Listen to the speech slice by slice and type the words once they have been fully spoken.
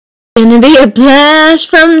gonna be a blast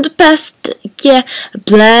from the past. Yeah, a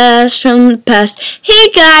blast from the past. Hey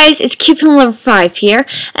guys, it's cupcake level 5 here,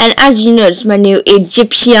 and as you notice, my new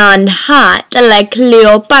Egyptian hat, like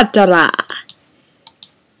Cleopatra.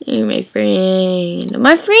 Hey, my friend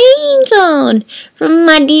on from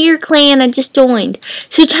my dear clan I just joined.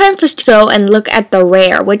 So time for us to go and look at the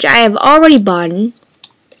rare, which I have already bought.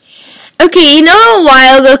 Okay, you know a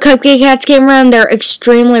while ago cupcake hats came around, they're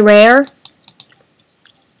extremely rare.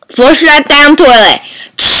 Flush that down toilet.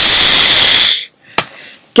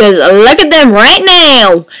 Because look at them right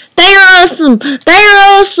now. They're awesome.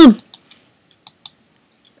 They're awesome.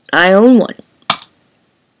 I own one.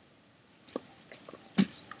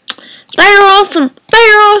 They're awesome.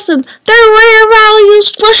 They're awesome. They're rare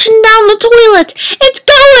values flushing down the toilet. It's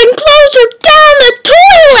going closer down the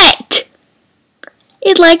toilet.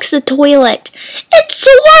 It likes the toilet. It's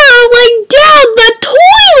swirling down the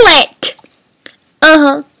toilet.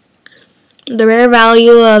 Uh-huh. The rare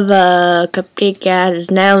value of a cupcake cat is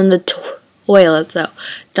now in the toilet, so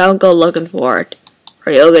don't go looking for it,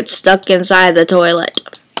 or you'll get stuck inside the toilet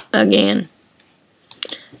again.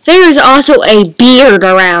 There is also a beard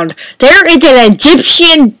around. There is an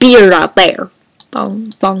Egyptian beard out there.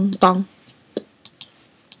 Bong, bong, bong.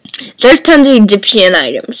 There's tons of Egyptian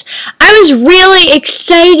items. I was really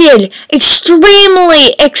excited,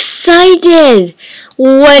 extremely excited,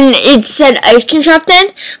 when it said ice cream shop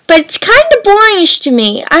then, but it's kind of boringish to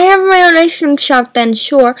me. I have my own ice cream shop then,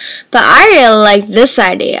 sure, but I really like this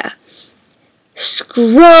idea.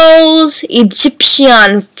 Scrolls,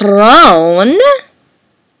 Egyptian throne,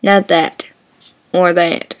 not that, or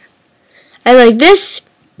that. I like this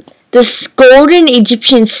golden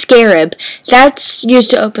Egyptian scarab. That's used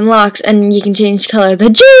to open locks, and you can change color. The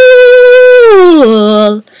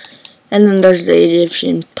jewel! And then there's the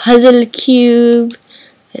Egyptian puzzle cube.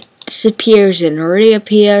 It disappears and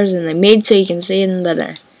reappears, and they made so you can see it in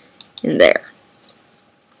there.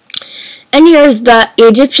 And here's the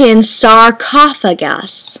Egyptian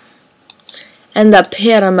sarcophagus. And the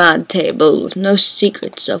pyramid table with no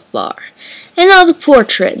secrets so far. And all the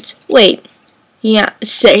portraits. Wait. Yeah,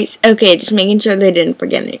 6. Okay, just making sure they didn't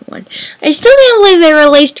forget anyone. I still can't believe they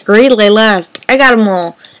released Greedly last. I got them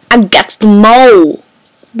all. I got them all.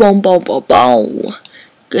 Boom, boom, boom, boom.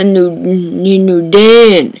 Got new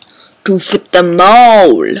den to fit them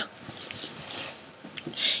all.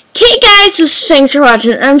 Okay, guys, so thanks for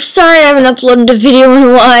watching. I'm sorry I haven't uploaded a video in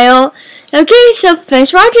a while. Okay, so thanks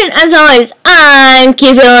for watching. As always, I'm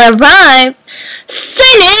cupcake level 5,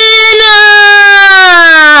 signing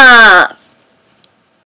off.